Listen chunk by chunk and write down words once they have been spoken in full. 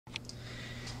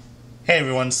Hey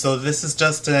everyone, so this is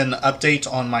just an update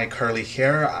on my curly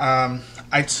hair.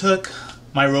 I took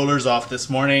my rollers off this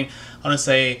morning. I want to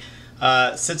say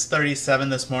 6:37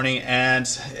 this morning, and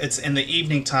it's in the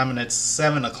evening time and it's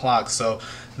 7 o'clock. So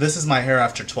this is my hair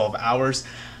after 12 hours.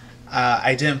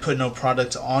 I didn't put no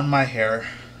product on my hair.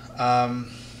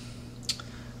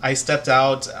 I stepped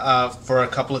out for a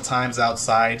couple of times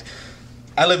outside.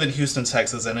 I live in Houston,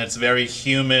 Texas, and it's very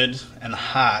humid and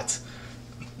hot.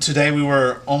 Today we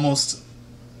were almost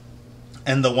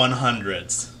in the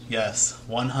 100s. Yes,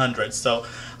 100. So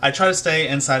I try to stay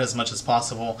inside as much as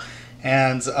possible.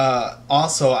 And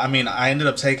also, I ended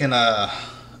up taking a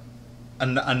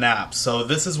nap. So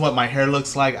this is what my hair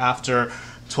looks like after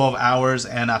 12 hours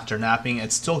and after napping.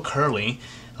 It's still curly,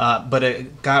 but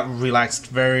it got relaxed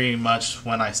very much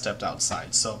when I stepped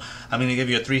outside. So I'm going to give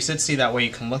you a 360, that way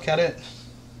you can look at it.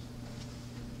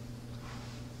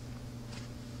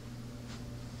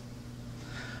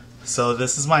 So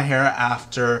this is my hair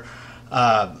after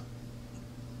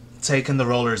taking the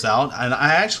rollers out, and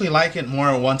I actually like it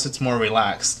more once it's more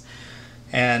relaxed.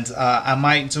 And I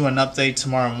might do an update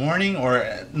tomorrow morning,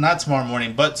 or not tomorrow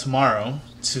morning, but tomorrow,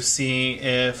 to see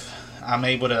if I'm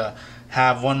able to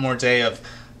have one more day of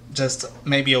just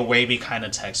maybe a wavy kind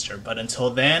of texture. But until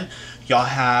then, y'all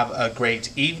have a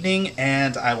great evening,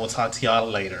 and I will talk to y'all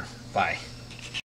later. Bye.